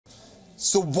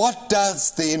So what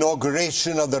does the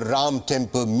inauguration of the Ram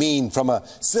Temple mean from a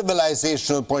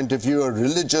civilizational point of view, a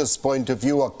religious point of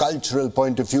view, a cultural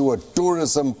point of view, a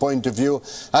tourism point of view,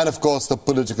 and of course the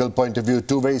political point of view?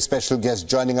 Two very special guests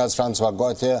joining us, Francois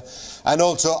Gauthier and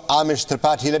also Amish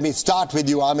Tripathi. Let me start with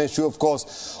you, Amish. You, of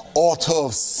course, author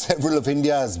of several of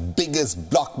India's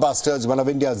biggest blockbusters, one of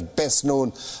India's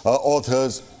best-known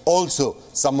authors, also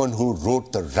someone who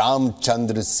wrote the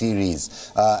Ramchandra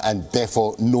series and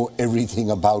therefore know everything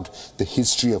about the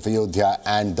history of Ayodhya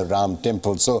and the Ram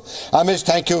Temple. So, Amish,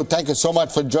 thank you so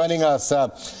much for joining us.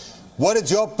 What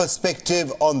is your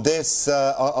perspective on this,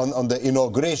 on the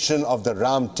inauguration of the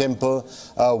Ram Temple?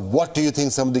 What do you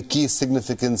think some of the key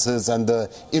significances and the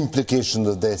implications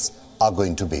of this are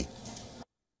going to be?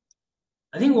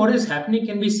 I think what is happening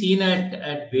can be seen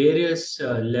at various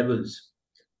levels.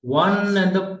 One,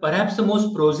 and perhaps the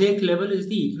most prosaic level, is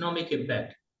the economic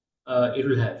impact it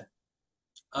will have.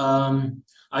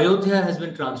 Ayodhya has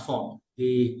been transformed.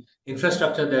 The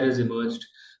infrastructure that has emerged,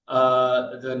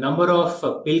 the number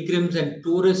of pilgrims and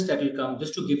tourists that will come.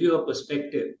 Just to give you a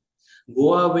perspective,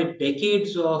 Goa, with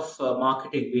decades of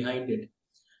marketing behind it,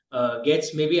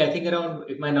 gets maybe, I think, around,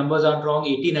 if my numbers aren't wrong,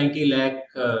 80-90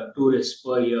 lakh tourists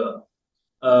per year.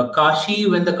 Kashi,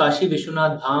 when the Kashi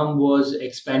Vishwanath Dham was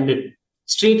expanded,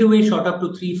 straight away shot up to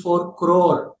 3-4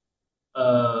 crore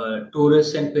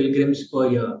tourists and pilgrims per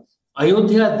year.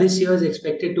 Ayodhya this year is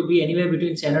expected to be anywhere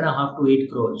between 7.5 to 8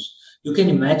 crores. You can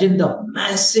imagine the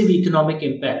massive economic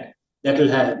impact that will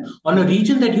have on a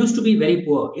region that used to be very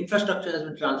poor. Infrastructure has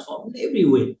been transformed in every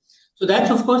way. So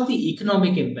that's, of course, the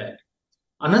economic impact.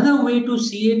 Another way to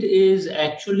see it is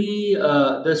actually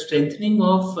the strengthening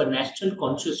of national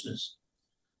consciousness.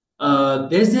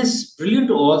 There's this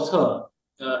brilliant author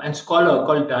and scholar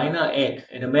called Diana Eck,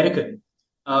 an American,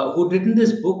 who'd written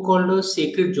this book called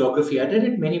Sacred Geography. I read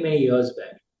it many, many years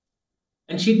back.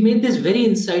 And she'd made this very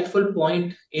insightful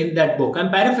point in that book.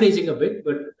 I'm paraphrasing a bit,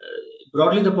 but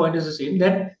broadly the point is the same,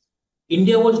 that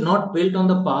India was not built on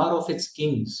the power of its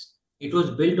kings. It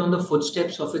was built on the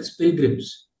footsteps of its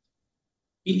pilgrims.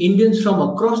 The Indians from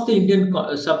across the Indian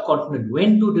subcontinent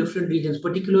went to different regions,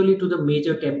 particularly to the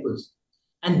major temples.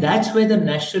 And that's where the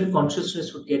national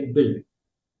consciousness would get built.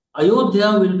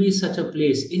 Ayodhya will be such a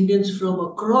place. Indians from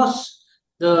across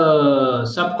the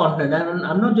subcontinent, and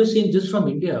I'm not just saying just from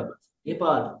India, but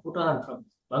Nepal, Bhutan, from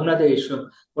Bangladesh,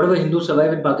 from whatever Hindus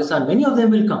survive in Pakistan, many of them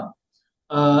will come.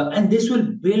 And this will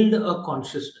build a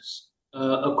consciousness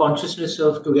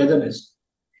of togetherness,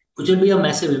 which will be a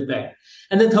massive impact.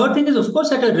 And the third thing is, of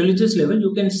course, at a religious level,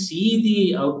 you can see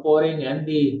the outpouring and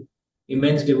the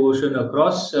immense devotion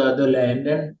across the land.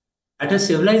 And at a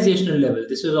civilizational level,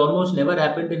 this has almost never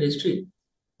happened in history,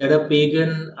 that a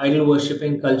pagan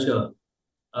idol-worshipping culture,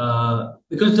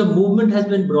 because the movement has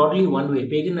been broadly one way.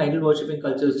 Pagan idol-worshipping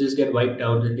cultures just get wiped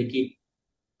out and they keep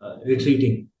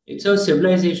retreating. It's a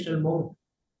civilizational movement.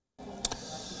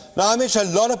 Now, Amish, a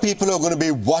lot of people who are going to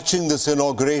be watching this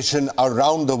inauguration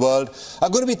around the world are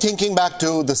going to be thinking back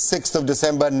to the 6th of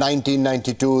December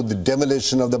 1992, the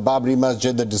demolition of the Babri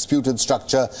Masjid, the disputed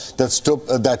structure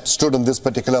that stood on this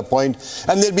particular point,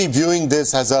 and they'll be viewing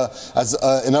this as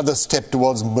another step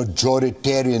towards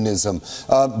majoritarianism.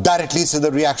 That, at least, is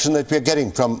the reaction that we're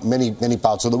getting from many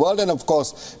parts of the world, and of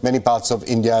course many parts of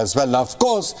India as well. Now, of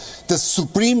course, the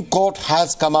Supreme Court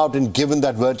has come out and given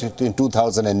that verdict in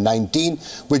 2019,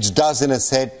 which does, in a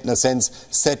sense,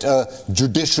 set a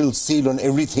judicial seal on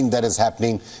everything that is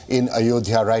happening in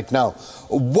Ayodhya right now.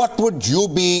 What would you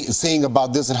be saying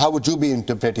about this, and how would you be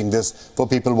interpreting this for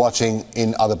people watching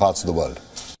in other parts of the world?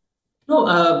 No,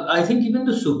 I think even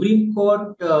the Supreme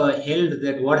Court held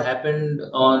that what happened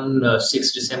on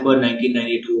 6th December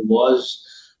 1992 was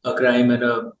a crime, and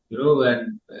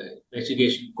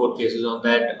investigation court cases on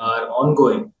that are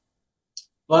ongoing.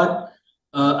 But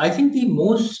I think the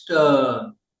most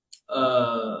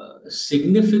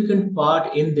significant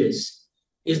part in this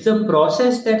is the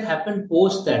process that happened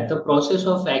post that, the process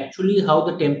of actually how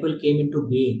the temple came into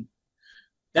being.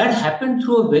 That happened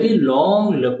through a very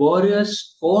long,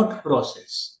 laborious court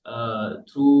process,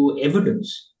 through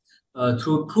evidence,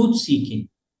 through truth-seeking,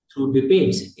 through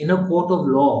debates in a court of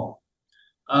law.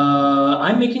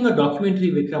 I'm making a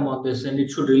documentary, Vikram, on this, and it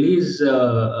should release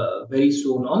very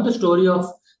soon, on the story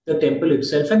of the temple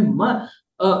itself. And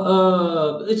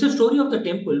it's a story of the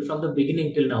temple from the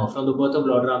beginning till now, from the birth of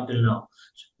Lord Ram till now.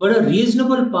 But a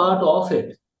reasonable part of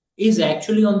it is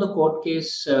actually on the court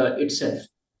case itself.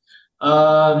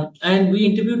 And we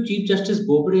interviewed Chief Justice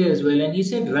Bobde as well, and he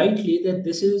said rightly that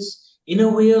this is, in a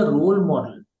way, a role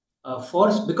model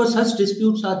because such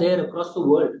disputes are there across the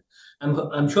world.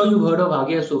 I'm sure you've heard of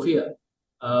Hagia Sophia.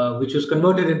 which was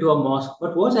converted into a mosque,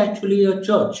 but was actually a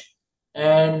church.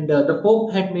 And the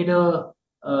Pope had made a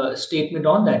statement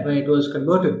on that when it was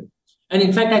converted. And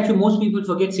in fact, actually, most people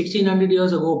forget 1600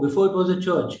 years ago, before it was a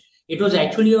church, it was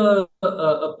actually a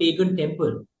pagan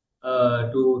temple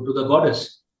to the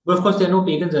goddess. But of course, there are no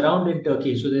pagans around in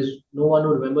Turkey, so there's no one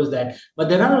who remembers that. But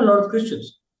there are a lot of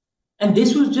Christians. And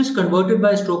this was just converted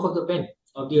by a stroke of the pen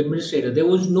of the administrator. There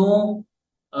was no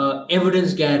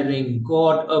evidence gathering,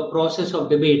 court, a process of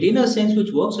debate, in a sense,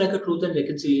 which works like a Truth and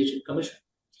Reconciliation Commission.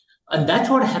 And that's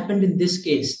what happened in this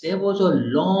case. There was a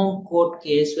long court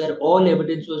case where all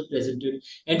evidence was presented,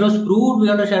 and it was proved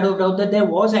beyond a shadow of doubt that there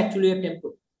was actually a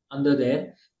temple under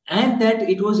there, and that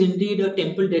it was indeed a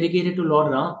temple dedicated to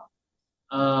Lord Ram.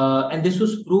 And this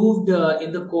was proved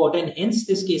in the court, and hence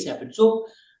this case happened. So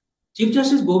Chief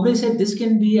Justice Bobde said this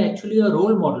can be actually a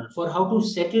role model for how to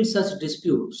settle such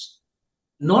disputes,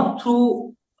 not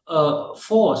through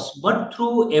force, but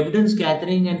through evidence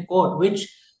gathering and court,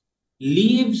 which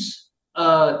leaves,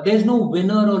 there's no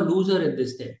winner or loser in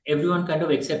this thing. Everyone kind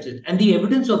of accepts it. And the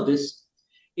evidence of this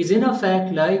is in a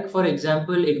fact, like, for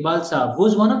example, Iqbal Saab, who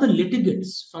was one of the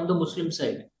litigants from the Muslim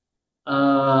side.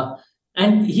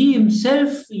 And he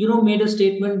himself, made a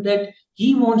statement that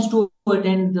he wants to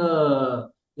attend the,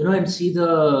 and see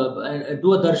the,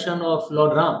 do a darshan of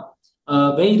Lord Ram.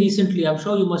 Very recently, I'm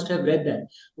sure you must have read that.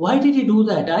 Why did he do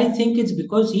that? I think it's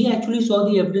because he actually saw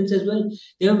the evidence as well.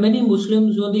 There were many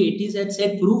Muslims who in the 80s had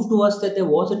said, prove to us that there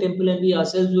was a temple and we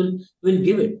ourselves will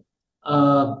give it.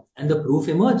 And the proof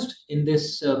emerged in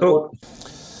this court.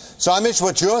 So, Amish,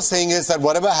 what you're saying is that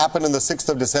whatever happened on the 6th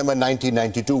of December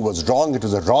 1992 was wrong. It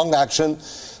was a wrong action.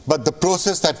 But the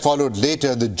process that followed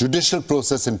later, the judicial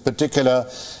process in particular,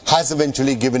 has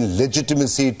eventually given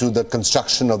legitimacy to the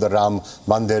construction of the Ram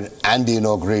Mandir and the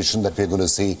inauguration that we're going to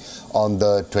see on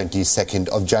the 22nd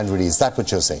of January. Is that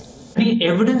what you're saying? The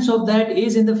evidence of that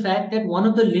is in the fact that one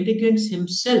of the litigants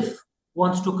himself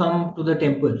wants to come to the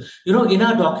temple. In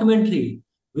our documentary,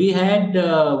 we had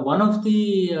one of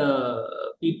the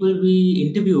people we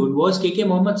interviewed was K.K.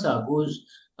 Mohammed Saab,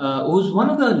 who's one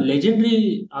of the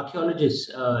legendary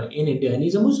archaeologists in India, and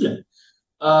he's a Muslim.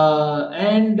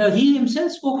 And he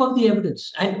himself spoke of the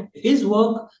evidence, and his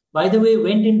work, by the way,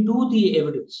 went into the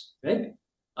evidence, right?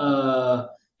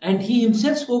 And he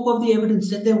himself spoke of the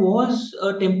evidence that there was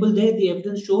a temple there. The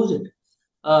evidence shows it.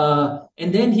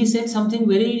 And then he said something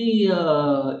very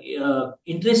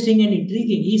interesting and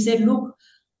intriguing. He said, look,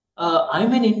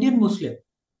 I'm an Indian Muslim.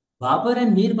 Babur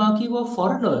and Mir Baqi were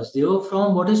foreigners. They were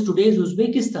from what is today's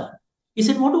Uzbekistan. He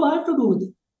said, what do I have to do with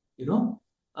it?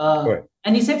 Right.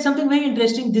 And he said something very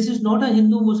interesting. This is not a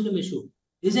Hindu-Muslim issue.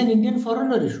 This is an Indian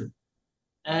foreigner issue.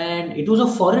 And it was a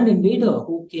foreign invader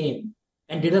who came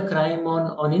and did a crime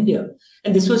on India.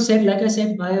 And this was said, like I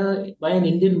said, by an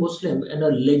Indian Muslim and a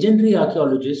legendary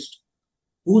archaeologist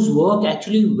whose work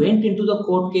actually went into the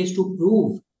court case to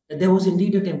prove that there was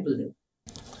indeed a temple there.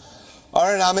 All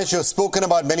right, Amish, you've spoken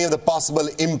about many of the possible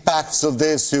impacts of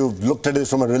this. You've looked at it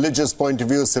from a religious point of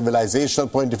view, civilizational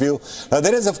point of view. Now,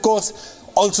 there is, of course,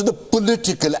 also the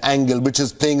political angle which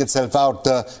is playing itself out,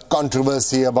 the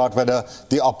controversy about whether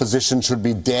the opposition should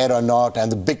be there or not,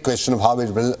 and the big question of how it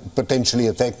will potentially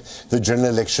affect the general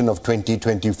election of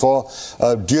 2024.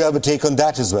 Do you have a take on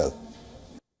that as well?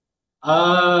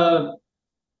 On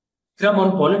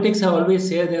politics, I always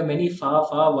say there are many far,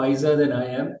 far wiser than I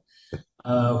am.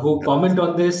 Who comment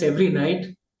on this every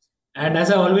night. And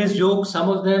as I always joke, some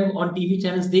of them on TV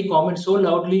channels, they comment so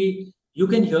loudly, you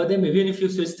can hear them even if you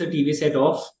switch the TV set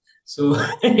off. So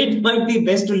it might be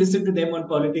best to listen to them on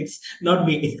politics, not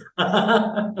me.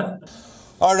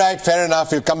 All right, fair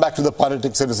enough. We'll come back to the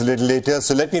politics of this a little later.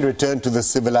 So let me return to the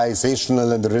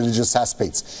civilizational and the religious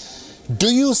aspects.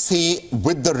 Do you see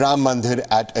with the Ram Mandir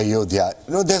at Ayodhya,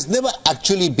 there's never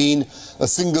actually been a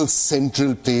single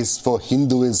central place for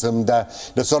Hinduism.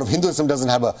 The sort of Hinduism doesn't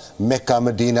have a Mecca,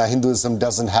 Medina. Hinduism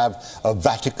doesn't have a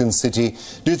Vatican City.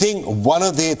 Do you think one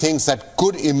of the things that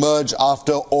could emerge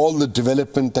after all the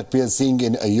development that we are seeing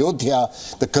in Ayodhya,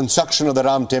 the construction of the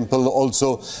Ram temple,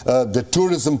 also the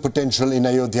tourism potential in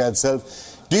Ayodhya itself,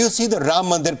 do you see the Ram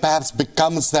Mandir perhaps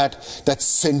becomes that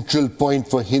central point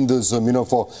for Hinduism,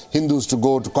 for Hindus to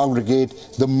go to congregate,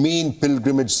 the main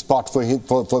pilgrimage spot for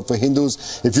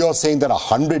Hindus? If you're saying that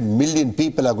 100 million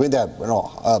people are going there,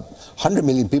 100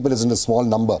 million people isn't a small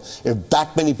number. If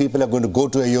that many people are going to go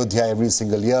to Ayodhya every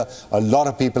single year, a lot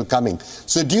of people coming.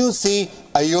 So do you see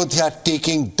Ayodhya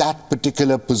taking that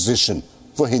particular position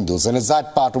for Hindus? And is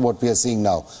that part of what we are seeing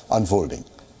now unfolding?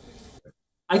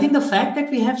 I think the fact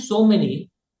that we have so many,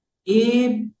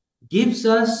 it gives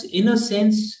us, in a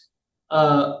sense,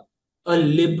 a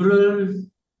liberal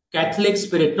Catholic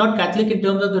spirit, not Catholic in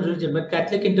terms of the religion, but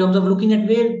Catholic in terms of looking at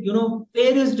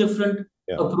various different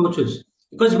approaches.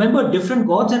 Because remember, different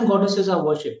gods and goddesses are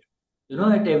worshipped,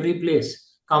 at every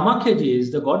place. Kamakhya ji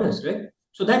is the goddess, right?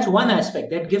 So that's one aspect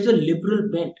that gives a liberal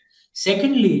bent.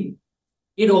 Secondly,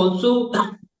 it also,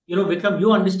 Vikram,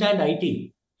 you understand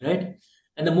IT, right?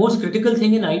 And the most critical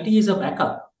thing in IT is a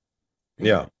backup.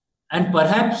 Yeah. And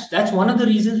perhaps that's one of the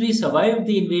reasons we survived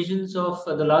the invasions of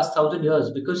the last 1,000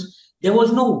 years, because there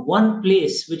was no one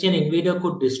place which an invader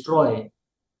could destroy,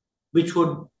 which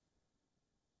would,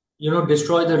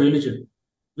 destroy the religion.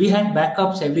 We had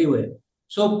backups everywhere.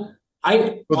 So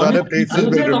the other places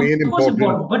will remain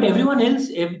important. But everyone else,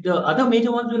 if the other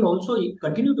major ones will also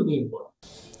continue to be important.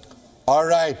 All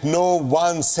right, no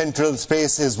one central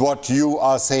space is what you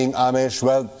are saying, Amish.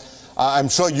 Well, I'm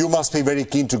sure you must be very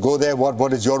keen to go there.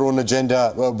 What is your own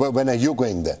agenda? When are you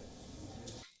going there?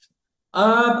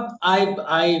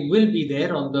 I will be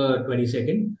there on the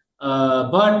 22nd.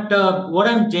 But what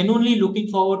I'm genuinely looking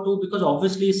forward to, because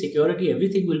obviously security,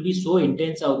 everything will be so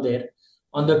intense out there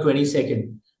on the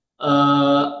 22nd.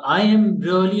 I am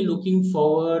really looking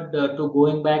forward to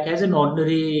going back as an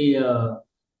ordinary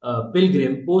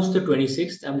pilgrim post the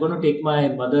 26th. I'm going to take my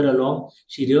mother along.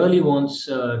 She really wants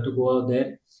to go out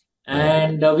there.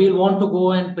 And we'll want to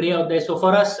go and pray out there. So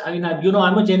for us, I'm a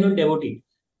genuine devotee.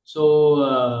 So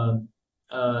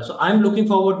I'm looking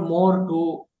forward more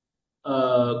to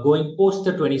going post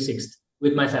the 26th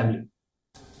with my family.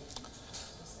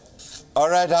 All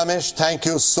right, Amish, thank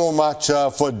you so much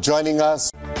for joining us.